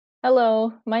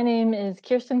Hello, my name is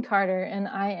Kirsten Carter, and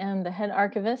I am the head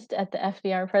archivist at the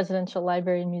FDR Presidential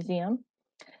Library and Museum.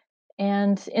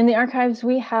 And in the archives,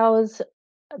 we house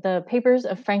the papers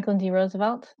of Franklin D.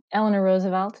 Roosevelt, Eleanor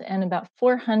Roosevelt, and about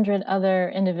 400 other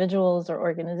individuals or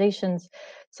organizations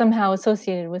somehow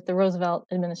associated with the Roosevelt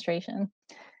administration.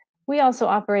 We also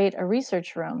operate a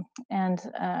research room, and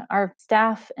our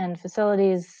staff and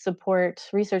facilities support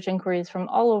research inquiries from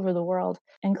all over the world,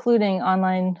 including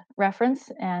online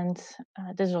reference and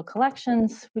digital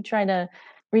collections. We try to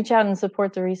reach out and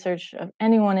support the research of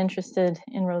anyone interested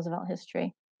in Roosevelt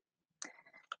history.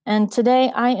 And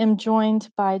today I am joined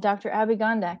by Dr. Abby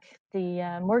Gondek,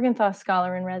 the Morgenthau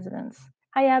Scholar in Residence.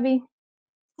 Hi, Abby.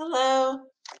 Hello.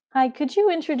 Hi, could you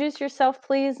introduce yourself,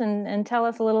 please, and tell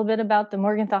us a little bit about the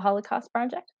Morgenthau Holocaust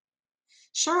Project?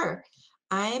 Sure.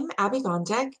 I'm Abby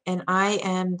Gondek, and I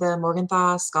am the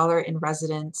Morgenthau Scholar in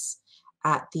Residence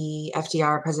at the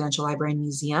FDR Presidential Library and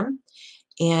Museum.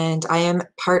 And I am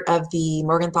part of the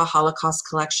Morgenthau Holocaust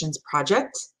Collections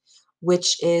Project,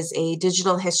 which is a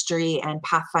digital history and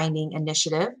pathfinding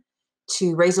initiative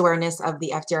to raise awareness of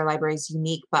the FDR Library's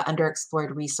unique but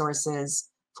underexplored resources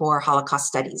for Holocaust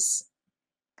studies.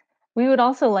 We would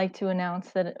also like to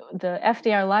announce that the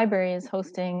FDR Library is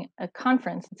hosting a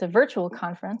conference. It's a virtual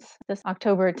conference this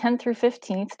October 10th through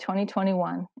 15th,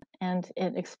 2021, and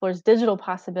it explores digital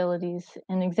possibilities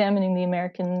in examining the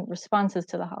American responses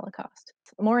to the Holocaust.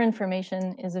 More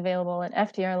information is available at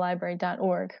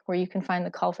fdrlibrary.org, where you can find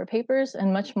the call for papers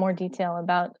and much more detail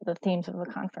about the themes of the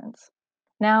conference.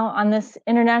 Now, on this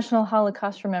International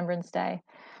Holocaust Remembrance Day,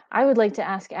 I would like to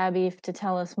ask Abby to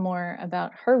tell us more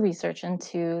about her research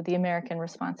into the American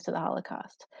response to the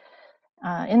Holocaust.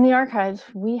 In the archives,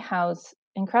 we house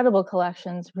incredible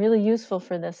collections really useful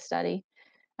for this study,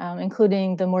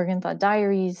 including the Morgenthau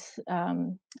diaries,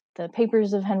 the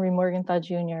papers of Henry Morgenthau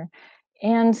Jr.,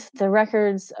 and the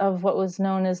records of what was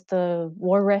known as the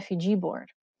War Refugee Board.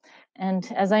 And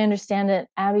as I understand it,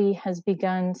 Abby has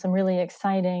begun some really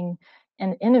exciting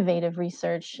and innovative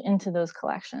research into those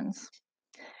collections.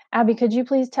 Abby, could you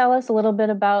please tell us a little bit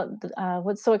about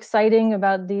what's so exciting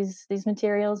about these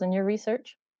materials and your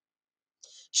research?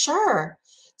 Sure.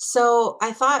 So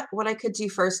I thought what I could do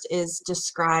first is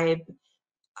describe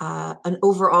an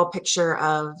overall picture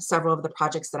of several of the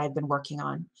projects that I've been working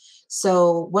on.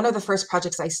 So one of the first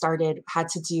projects I started had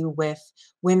to do with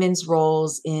women's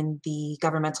roles in the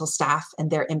governmental staff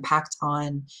and their impact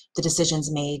on the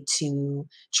decisions made to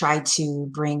try to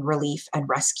bring relief and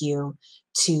rescue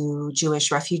to Jewish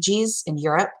refugees in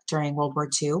Europe during World War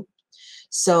II.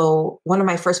 So one of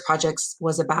my first projects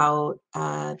was about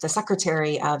the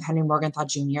secretary of Henry Morgenthau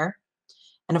Jr.,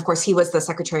 and of course, he was the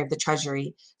Secretary of the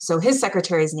Treasury. So his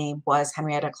secretary's name was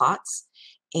Henrietta Klotz,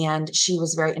 and she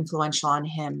was very influential on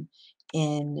him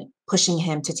in pushing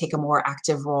him to take a more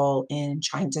active role in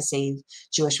trying to save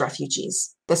Jewish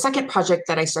refugees. The second project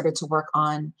that I started to work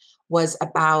on was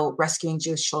about rescuing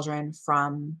Jewish children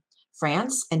from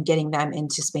France and getting them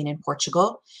into Spain and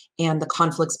Portugal, and the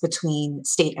conflicts between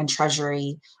state and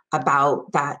treasury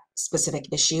about that specific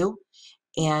issue,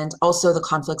 and also the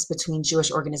conflicts between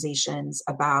Jewish organizations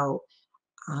about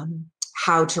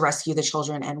how to rescue the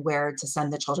children and where to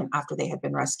send the children after they had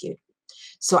been rescued.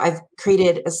 So I've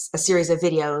created a series of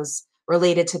videos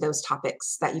related to those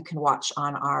topics that you can watch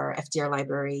on our FDR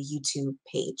Library YouTube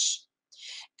page.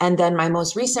 And then my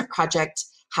most recent project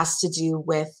has to do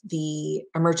with the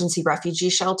Emergency Refugee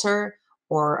Shelter,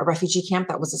 or a refugee camp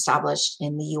that was established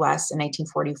in the US in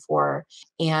 1944.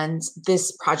 And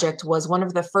this project was one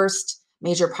of the first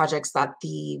major projects that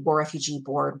the War Refugee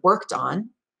Board worked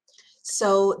on.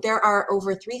 So there are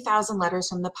over 3,000 letters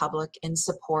from the public in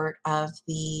support of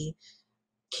the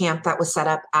camp that was set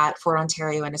up at Fort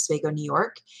Ontario in Oswego, New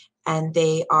York, and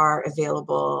they are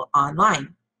available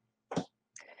online.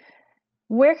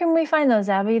 Where can we find those,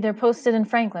 Abby? They're posted in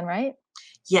Franklin, right?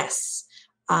 Yes.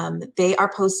 They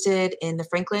are posted in the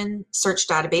Franklin search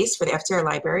database for the FDR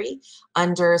Library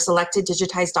under selected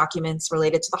digitized documents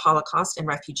related to the Holocaust and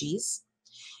refugees.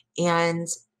 And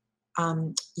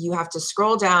you have to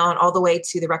scroll down all the way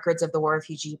to the records of the War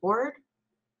Refugee Board.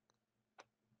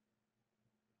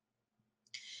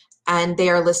 And they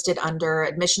are listed under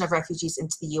admission of refugees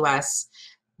into the US,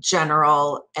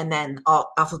 general, and then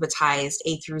all alphabetized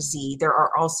A through Z. There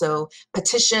are also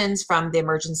petitions from the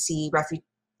Emergency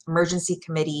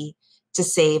Committee to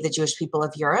save the Jewish people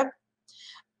of Europe.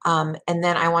 And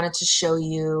then I wanted to show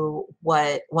you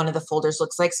what one of the folders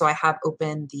looks like. So I have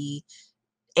opened the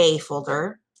A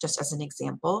folder, just as an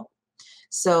example.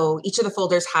 So each of the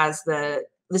folders has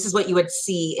this is what you would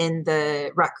see in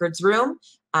the records room.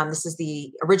 This is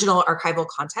the original archival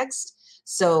context.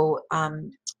 So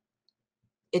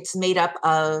It's made up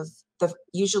of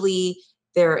usually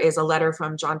there is a letter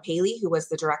from John Paley, who was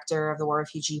the director of the War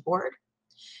Refugee Board.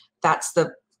 That's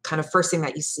the kind of first thing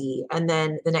that you see. And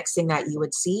then the next thing that you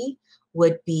would see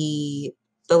would be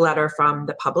the letter from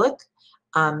the public.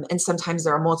 And sometimes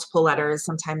there are multiple letters.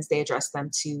 Sometimes they address them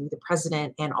to the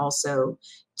president and also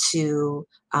to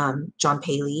John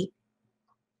Paley.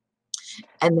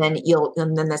 And then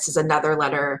this is another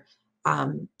letter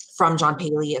from John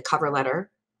Paley, a cover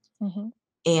letter. Mm-hmm.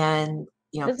 And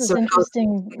this is so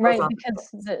interesting, right?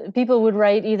 Because people would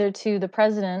write either to the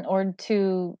president or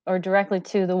directly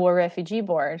to the War Refugee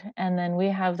Board, and then we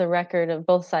have the record of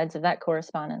both sides of that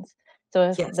correspondence.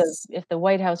 So if the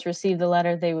White House received the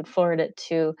letter, they would forward it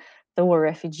to the War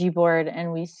Refugee Board,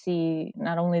 and we see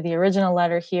not only the original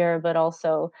letter here, but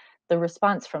also the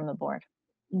response from the board.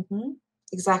 Mm-hmm.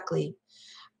 Exactly.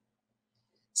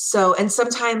 So, and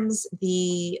sometimes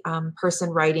the person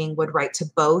writing would write to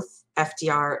both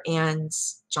FDR and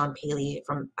John Paley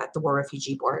at the War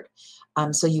Refugee Board.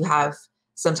 So you have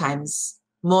sometimes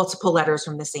multiple letters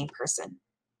from the same person.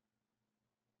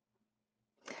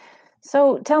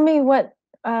 So tell me what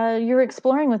you're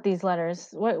exploring with these letters.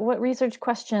 What research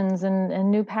questions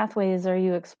and new pathways are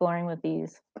you exploring with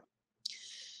these?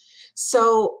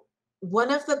 So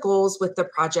one of the goals with the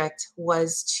project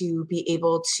was to be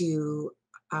able to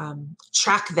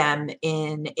track them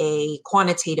in a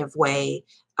quantitative way.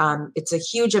 It's a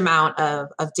huge amount of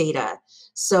data.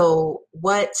 So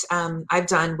what I've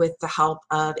done with the help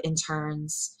of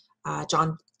interns,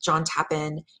 John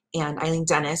Tappan and Eileen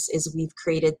Dennis, is we've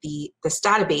created this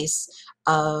database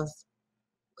of,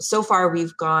 so far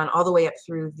we've gone all the way up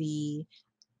through the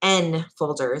N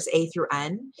folders, A through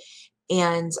N.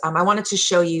 And I wanted to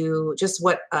show you just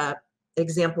what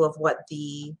example of what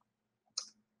the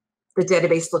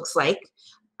database looks like.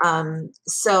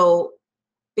 So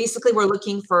basically we're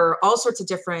looking for all sorts of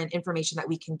different information that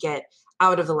we can get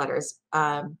out of the letters,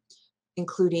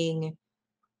 including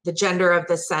the gender of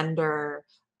the sender,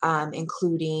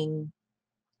 including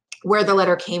where the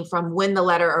letter came from, when the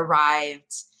letter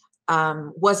arrived,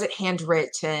 was it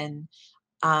handwritten,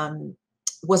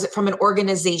 was it from an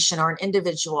organization or an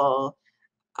individual,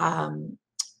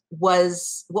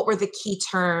 what were the key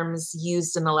terms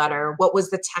used in the letter, what was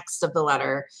the text of the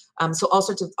letter, so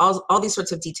all these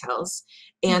sorts of details.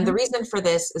 And the reason for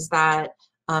this is that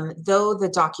though the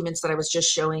documents that I was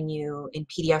just showing you in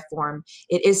PDF form,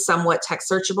 it is somewhat text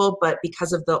searchable, but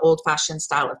because of the old-fashioned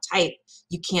style of type,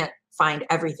 you can't find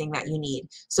everything that you need.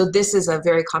 So this is a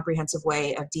very comprehensive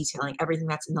way of detailing everything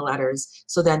that's in the letters.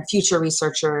 So then future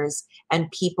researchers and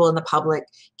people in the public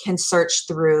can search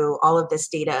through all of this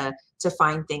data to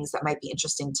find things that might be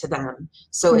interesting to them.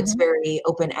 So it's very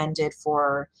open-ended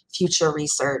for future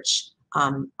research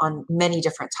on many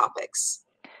different topics.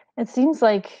 It seems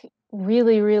like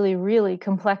really, really, really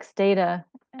complex data,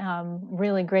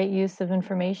 really great use of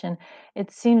information. It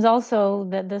seems also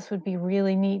that this would be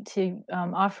really neat to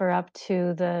offer up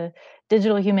to the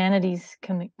digital humanities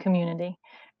community.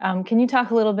 Can you talk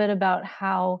a little bit about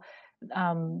how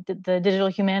the digital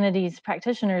humanities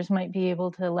practitioners might be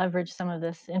able to leverage some of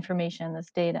this information,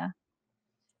 this data?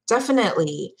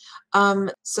 Definitely.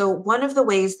 So one of the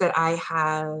ways that I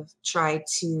have tried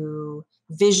to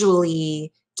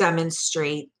visually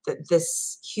demonstrate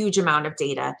this huge amount of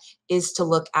data is to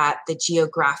look at the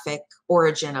geographic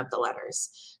origin of the letters.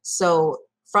 So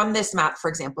from this map, for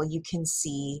example, you can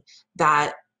see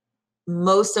that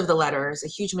most of the letters, a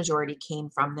huge majority, came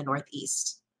from the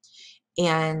Northeast.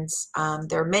 And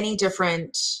there are many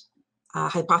different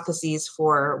hypotheses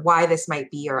for why this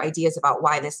might be, or ideas about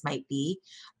why this might be.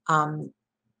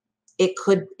 It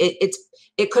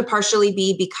could partially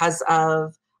be because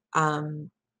of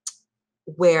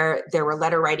where there were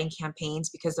letter writing campaigns,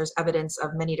 because there's evidence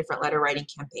of many different letter writing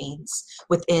campaigns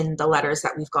within the letters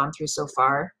that we've gone through so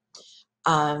far.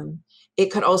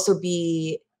 It could also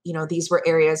be, these were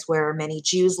areas where many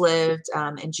Jews lived,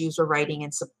 and Jews were writing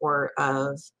in support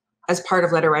of, as part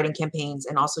of letter writing campaigns,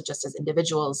 and also just as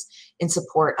individuals in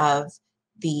support of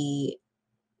the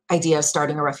idea of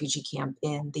starting a refugee camp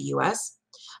in the US.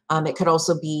 It could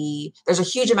also be, there's a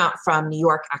huge amount from New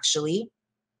York, actually.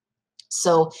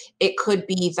 So it could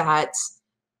be that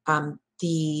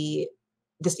this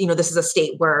is a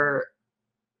state where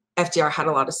FDR had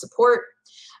a lot of support.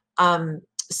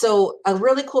 So a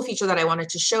really cool feature that I wanted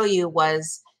to show you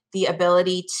was the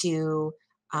ability to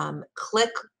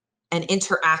click and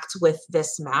interact with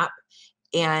this map,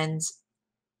 and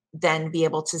then be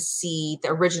able to see the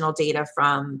original data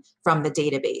from the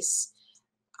database.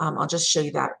 I'll just show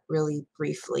you that really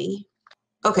briefly.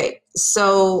 Okay,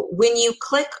 so when you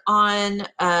click on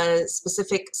a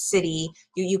specific city,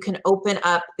 you can open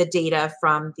up the data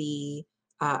from the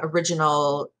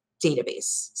original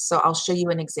database. So I'll show you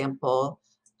an example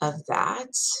of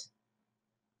that.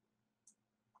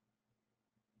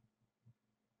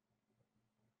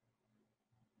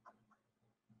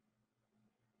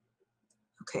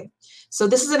 Okay, so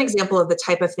this is an example of the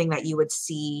type of thing that you would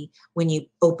see when you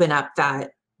open up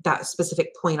that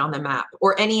specific point on the map,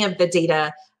 or any of the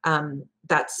data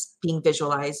that's being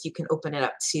visualized. You can open it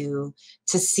up to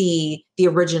see the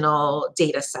original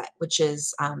data set, which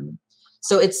is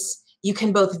so it's, you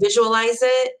can both visualize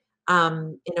it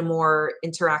in a more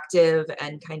interactive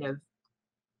and kind of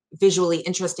visually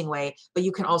interesting way, but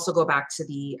you can also go back to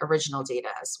the original data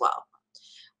as well.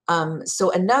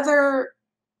 So another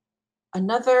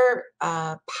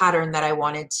pattern that I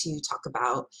wanted to talk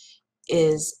about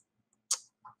is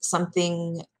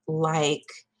something like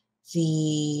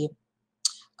the,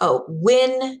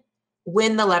 when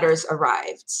the letters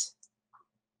arrived.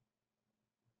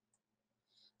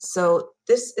 So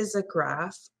this is a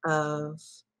graph of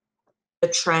the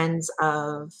trends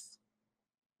of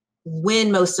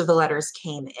when most of the letters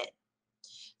came in.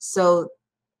 So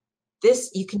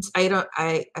this, you can,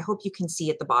 I hope you can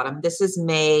see at the bottom, this is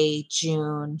May,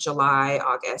 June, July,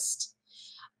 August.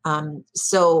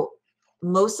 So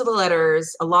most of the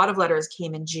letters, a lot of letters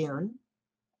came in June.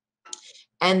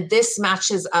 And this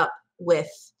matches up with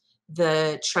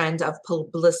the trend of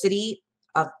publicity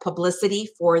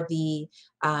for the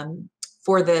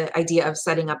idea of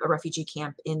setting up a refugee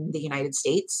camp in the United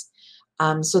States.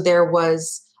 So there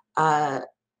was,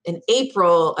 in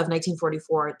April of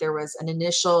 1944, there was an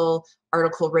initial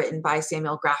article written by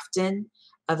Samuel Grafton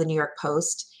of the New York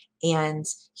Post, and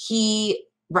he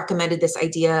recommended this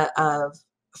idea of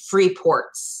free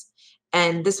ports.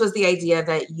 And this was the idea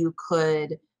that you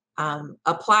could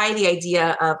apply the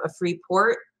idea of a free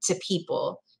port to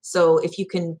people. So if you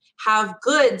can have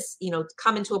goods,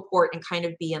 come into a port and kind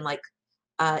of be in like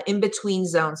in between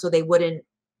zone, so they wouldn't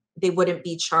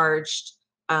be charged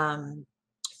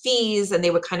fees, and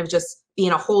they would kind of just be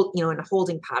in a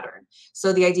holding pattern.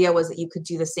 So the idea was that you could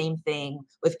do the same thing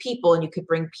with people, and you could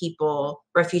bring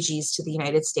refugees to the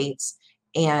United States,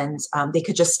 and they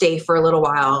could just stay for a little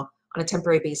while on a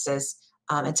temporary basis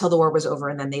until the war was over,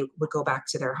 and then they would go back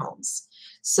to their homes.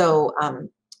 So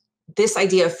this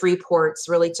idea of free ports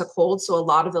really took hold. So a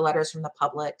lot of the letters from the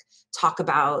public talk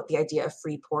about the idea of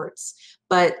free ports,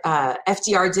 but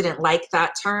FDR didn't like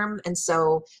that term. And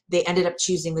so they ended up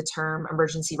choosing the term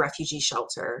emergency refugee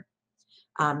shelter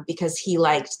because he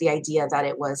liked the idea that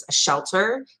it was a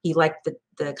shelter. He liked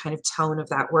the kind of tone of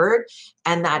that word,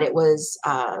 and that it was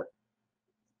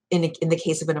in the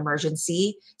case of an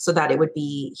emergency, so that it would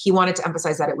be, he wanted to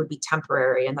emphasize that it would be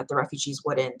temporary and that the refugees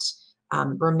wouldn't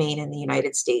remain in the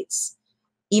United States,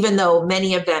 even though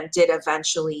many of them did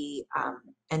eventually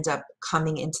end up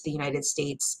coming into the United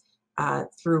States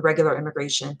through regular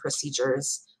immigration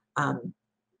procedures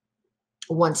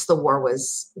once the war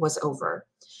was over.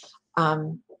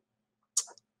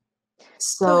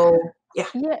 Yeah.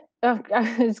 Yeah,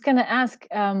 I was going to ask,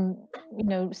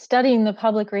 studying the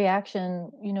public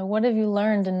reaction, what have you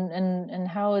learned, and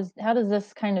how does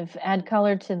this kind of add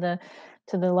color to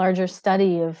the larger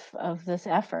study of this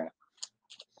effort?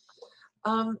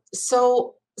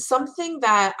 So something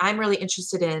that I'm really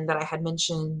interested in that I had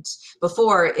mentioned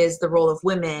before is the role of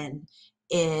women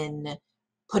in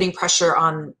putting pressure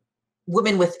on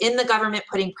women within the government,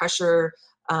 putting pressure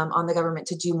on the government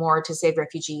to do more to save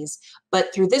refugees.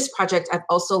 But through this project, I've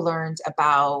also learned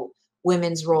about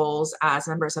women's roles as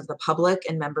members of the public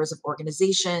and members of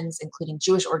organizations, including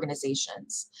Jewish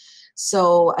organizations.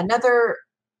 So another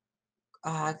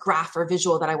graph or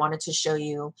visual that I wanted to show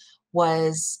you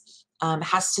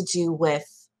has to do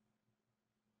with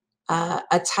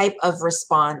a type of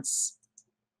response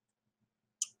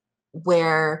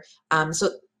where, so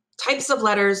types of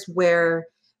letters where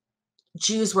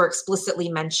Jews were explicitly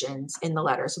mentioned in the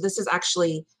letter. So this is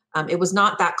actually, it was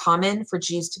not that common for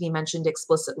Jews to be mentioned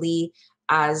explicitly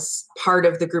as part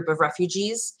of the group of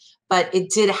refugees, but it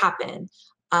did happen.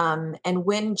 And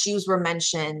when Jews were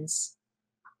mentioned,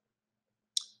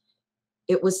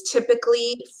 it was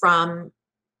typically from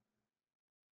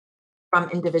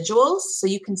individuals. So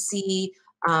you can see,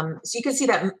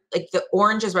 that like the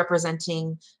orange is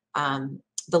representing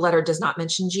the letter does not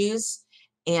mention Jews,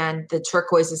 and the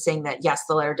turquoise is saying that yes,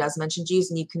 the letter does mention Jews.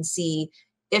 And you can see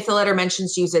if the letter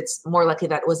mentions Jews, it's more likely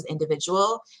that it was an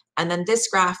individual. And then this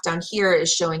graph down here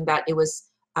is showing that it was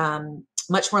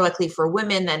much more likely for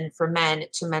women than for men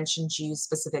to mention Jews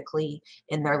specifically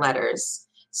in their letters.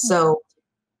 So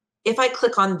if I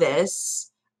click on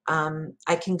this,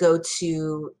 I can go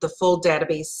to the full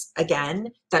database again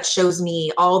that shows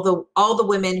me all the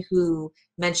women who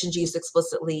mentioned Jews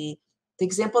explicitly. The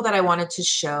example that I wanted to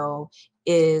show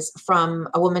is from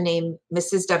a woman named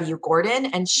Mrs. W. Gordon,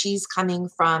 and she's coming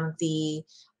from the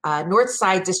North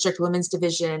Side District Women's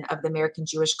Division of the American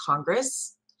Jewish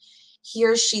Congress.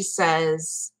 Here she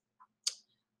says,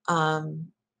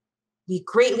 we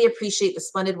greatly appreciate the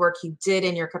splendid work you did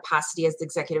in your capacity as the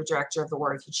executive director of the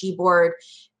War Refugee Board.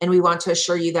 And we want to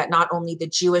assure you that not only the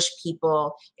Jewish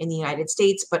people in the United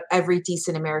States, but every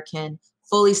decent American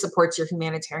fully supports your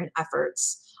humanitarian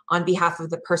efforts on behalf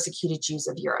of the persecuted Jews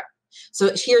of Europe.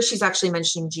 So here she's actually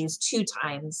mentioning Jews 2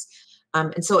 times.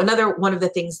 And so another one of the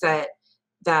things that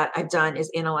I've done is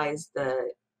analyze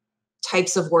the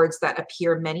types of words that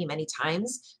appear many, many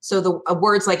times. So the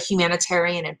words like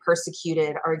humanitarian and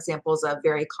persecuted are examples of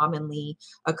very commonly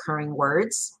occurring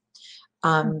words.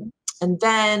 And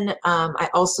then I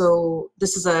also,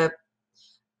 this is a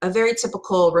very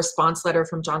typical response letter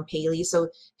from John Paley. So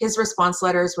his response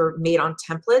letters were made on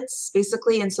templates,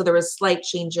 basically. And so there was slight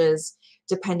changes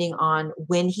depending on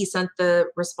when he sent the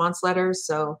response letters.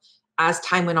 So as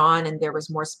time went on and there was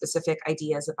more specific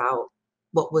ideas about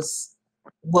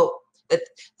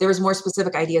there was more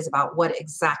specific ideas about what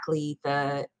exactly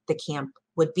the camp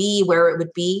would be, where it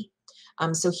would be.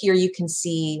 So here you can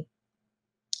see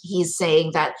he's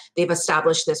saying that they've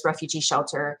established this refugee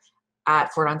shelter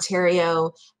at Fort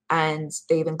Ontario, and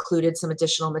they've included some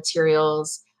additional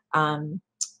materials that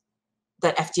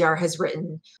FDR has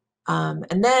written.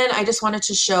 And then I just wanted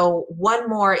to show one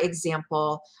more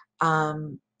example.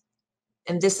 And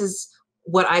this is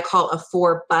what I call a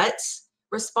for but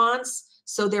response.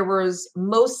 So there was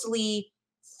mostly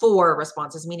 4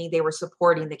 responses, meaning they were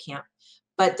supporting the camp.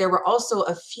 But there were also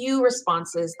a few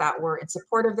responses that were in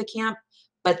support of the camp,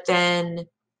 but then,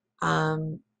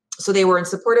 so they were in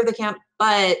support of the camp,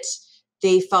 but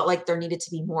they felt like there needed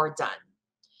to be more done.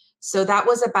 So that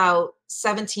was about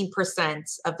 17%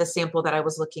 of the sample that I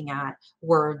was looking at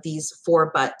were these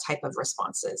for but type of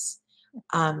responses.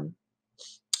 And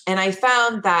I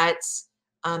found that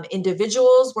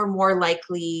individuals were more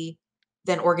likely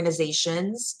than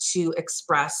organizations to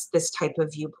express this type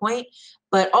of viewpoint,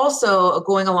 but also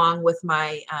going along with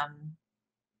my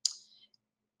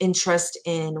interest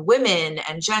in women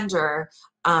and gender,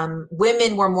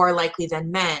 women were more likely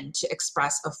than men to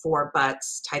express a for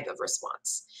buts type of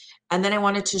response. And then I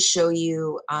wanted to show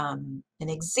you an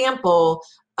example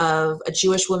of a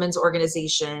Jewish women's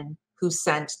organization who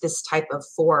sent this type of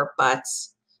for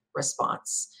buts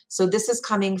response. So this is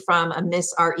coming from a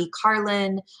Miss R.E.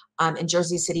 Carlin in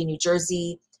Jersey City, New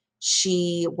Jersey.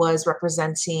 She was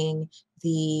representing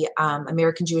the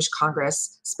American Jewish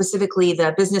Congress, specifically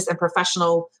the Business and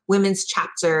Professional Women's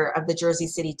Chapter of the Jersey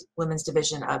City Women's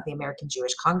Division of the American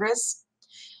Jewish Congress.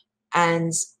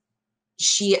 And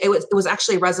it was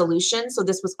actually a resolution. So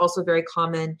this was also very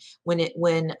common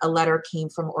when a letter came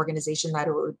from an organization, that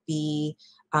it would be,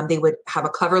 they would have a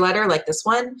cover letter like this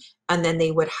one, and then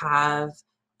they would have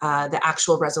the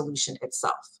actual resolution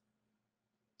itself.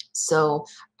 So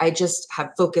I just have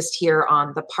focused here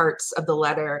on the parts of the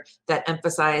letter that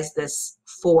emphasize this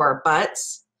for but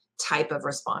type of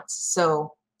response.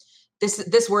 So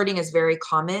this wording is very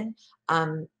common.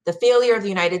 The failure of the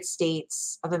United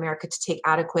States of America to take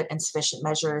adequate and sufficient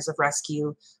measures of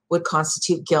rescue would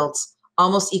constitute guilt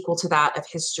almost equal to that of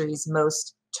history's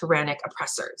most tyrannic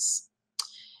oppressors.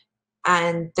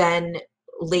 And then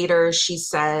later she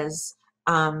says,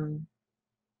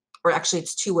 or actually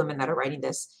it's 2 women that are writing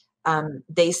this,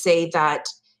 they say that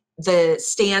the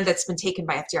stand that's been taken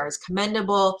by FDR is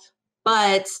commendable,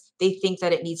 but they think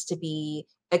that it needs to be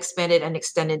expanded and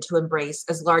extended to embrace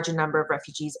as large a number of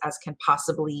refugees as can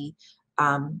possibly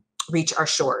reach our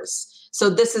shores. So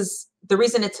this is the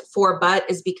reason it's for but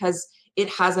is because it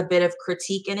has a bit of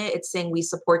critique in it. It's saying we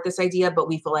support this idea, but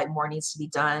we feel like more needs to be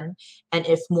done. And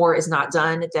if more is not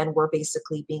done, then we're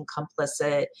basically being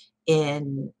complicit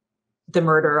in the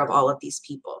murder of all of these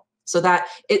people. So that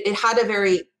it had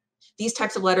these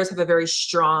types of letters have a very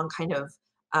strong kind of,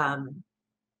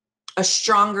 a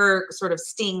stronger sort of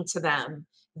sting to them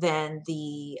than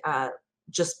the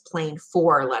just plain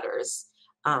for letters.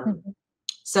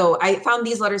 So I found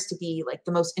these letters to be like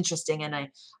the most interesting, and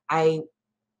I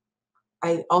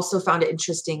also found it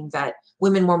interesting that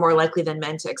women were more likely than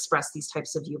men to express these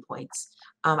types of viewpoints.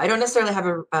 I don't necessarily have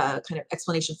a kind of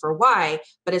explanation for why,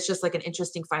 but it's just like an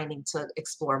interesting finding to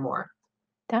explore more.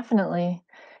 Definitely.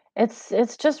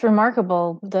 It's just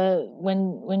remarkable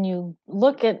when you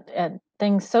look at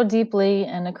things so deeply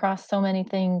and across so many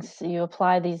things, you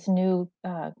apply these new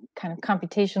kind of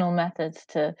computational methods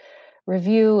to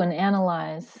review and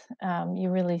analyze, you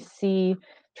really see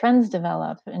trends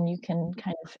develop, and you can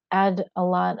kind of add a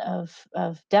lot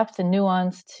of depth and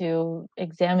nuance to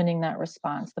examining that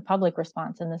response, the public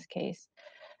response in this case,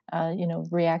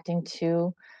 reacting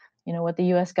to, what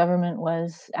the US government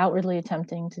was outwardly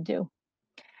attempting to do.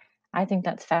 I think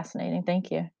that's fascinating.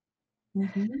 Thank you.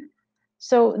 Mhm.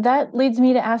 So that leads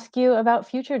me to ask you about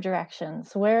future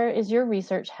directions. Where is your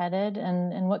research headed,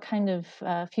 and what kind of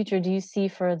future do you see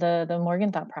for the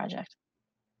Morgenthau project?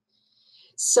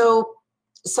 So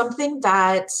something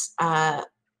that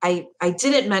I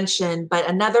didn't mention, but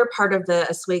another part of the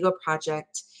Oswego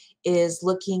project is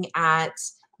looking at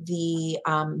the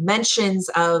mentions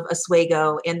of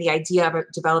Oswego and the idea of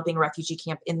developing a refugee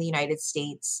camp in the United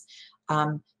States,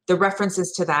 the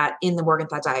references to that in the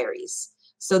Morgenthau diaries.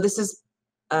 So this is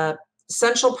a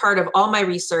central part of all my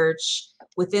research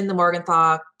within the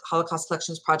Morgenthau Holocaust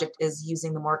Collections Project is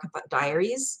using the Morgenthau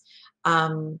diaries.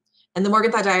 And the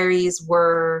Morgenthau diaries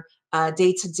were a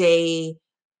day-to-day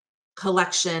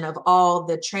collection of all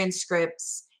the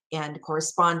transcripts and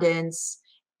correspondence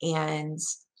and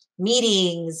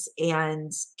meetings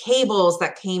and cables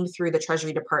that came through the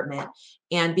Treasury Department.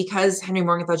 And because Henry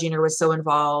Morgenthau Jr. was so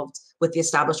involved with the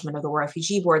establishment of the War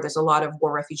Refugee Board, there's a lot of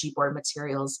War Refugee Board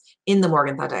materials in the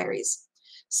Morgenthau diaries.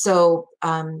 So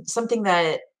something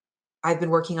that I've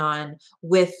been working on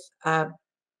with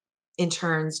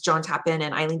interns John Tappan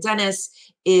and Eileen Dennis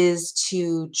is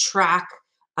to track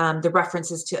the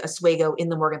references to Oswego in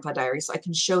the Morgenthau diary. So I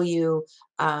can show you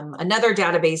another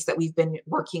database that we've been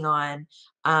working on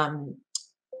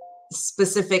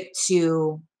specific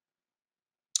to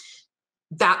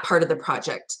that part of the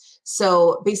project.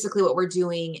 So basically what we're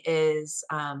doing is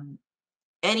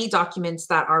any documents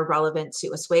that are relevant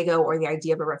to Oswego or the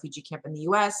idea of a refugee camp in the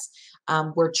US,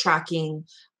 we're tracking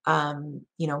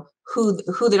who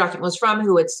the document was from,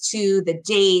 who it's to, the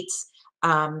date,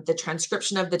 the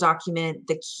transcription of the document,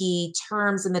 the key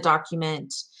terms in the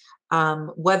document,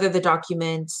 whether the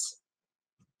document,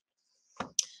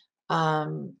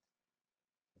 one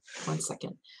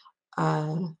second,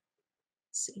 let's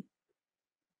see.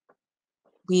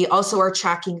 We also are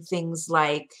tracking things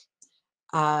like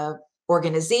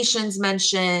organizations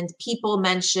mentioned, people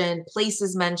mentioned,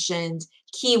 places mentioned,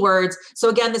 keywords. So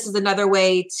again, this is another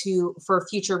way for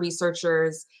future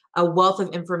researchers, a wealth of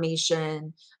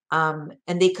information, and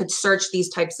they could search these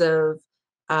types of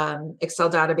Excel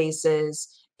databases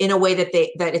in a way that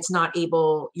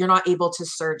you're not able to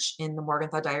search in the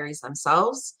Morgenthau diaries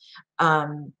themselves,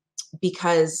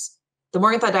 because the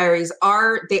Morgenthau diaries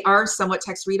are somewhat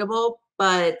text readable,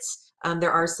 but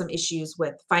there are some issues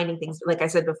with finding things, like I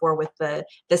said before, with the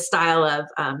style of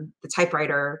the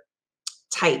typewriter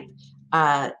type.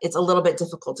 It's a little bit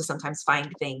difficult to sometimes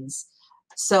find things.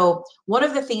 So one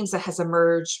of the themes that has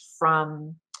emerged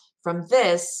from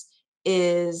this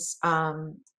is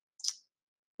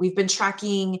we've been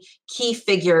tracking key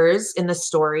figures in the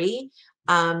story.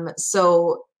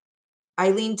 So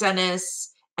Eileen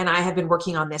Dennis and I have been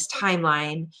working on this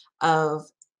timeline of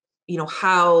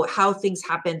how things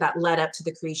happened that led up to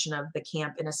the creation of the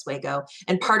camp in Oswego,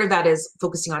 and part of that is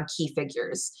focusing on key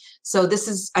figures. So this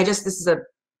is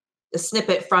a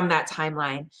snippet from that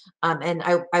timeline, and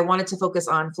I wanted to focus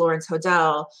on Florence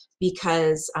Hodel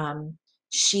because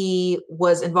she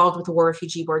was involved with the War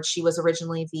Refugee Board. She was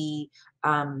originally the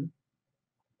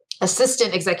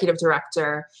assistant executive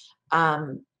director,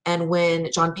 and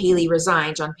when John Paley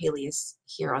resigned, John Paley is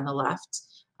here on the left.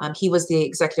 He was the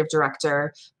executive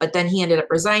director, but then he ended up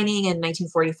resigning in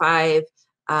 1945.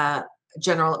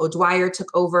 General O'Dwyer took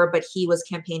over, but he was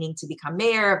campaigning to become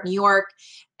mayor of New York.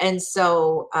 And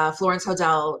so Florence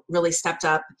Hodel really stepped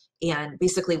up and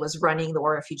basically was running the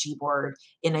War Refugee Board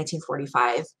in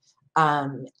 1945.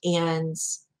 And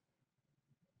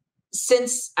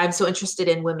since I'm so interested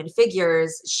in women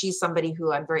figures, she's somebody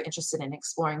who I'm very interested in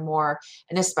exploring more,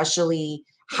 and especially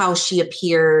how she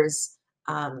appears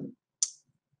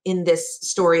in this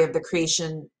story of the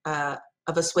creation of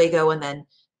Oswego, and then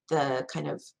the kind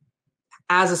of,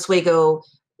 as Oswego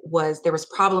there was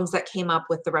problems that came up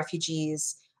with the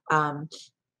refugees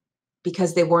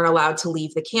because they weren't allowed to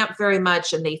leave the camp very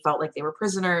much, and they felt like they were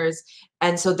prisoners.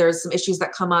 And so there's some issues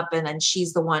that come up, and then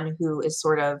she's the one who is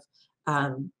sort of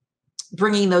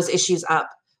bringing those issues up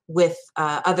with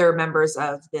other members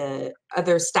of the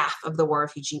other staff of the War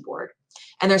Refugee Board.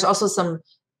 And there's also some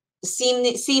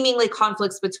seemingly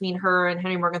conflicts between her and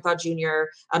Henry Morgenthau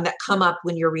Jr. That come up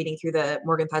when you're reading through the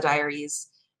Morgenthau diaries.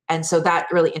 And so that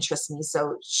really interests me.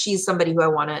 So she's somebody who I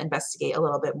want to investigate a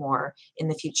little bit more in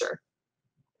the future.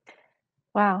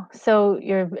 Wow. So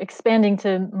you're expanding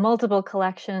to multiple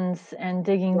collections and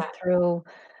digging through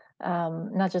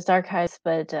not just archives,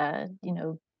 but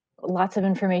lots of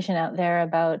information out there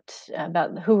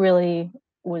about who really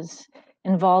was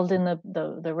involved in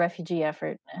the refugee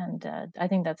effort, and I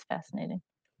think that's fascinating.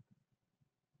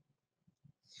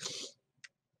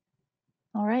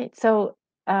 All right, so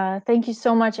thank you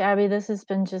so much, Abby. This has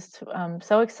been just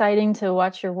so exciting to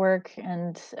watch your work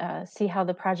and see how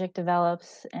the project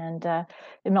develops. And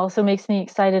it also makes me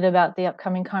excited about the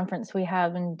upcoming conference we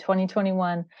have in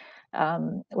 2021,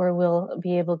 where we'll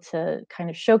be able to kind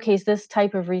of showcase this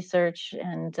type of research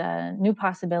and new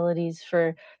possibilities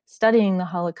for studying the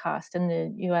Holocaust and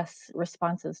the U.S.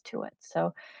 responses to it.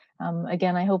 So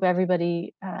again, I hope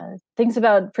everybody thinks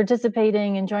about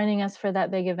participating and joining us for that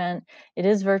big event. It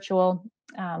is virtual,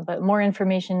 but more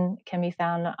information can be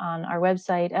found on our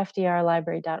website,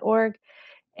 fdrlibrary.org.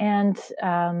 And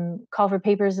call for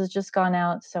papers has just gone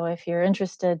out. So if you're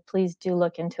interested, please do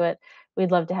look into it.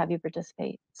 We'd love to have you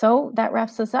participate. So that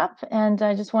wraps us up. And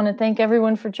I just want to thank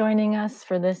everyone for joining us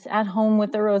for this At Home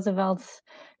with the Roosevelts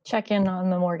check-in on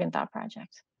the Morgenthau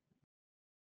Project.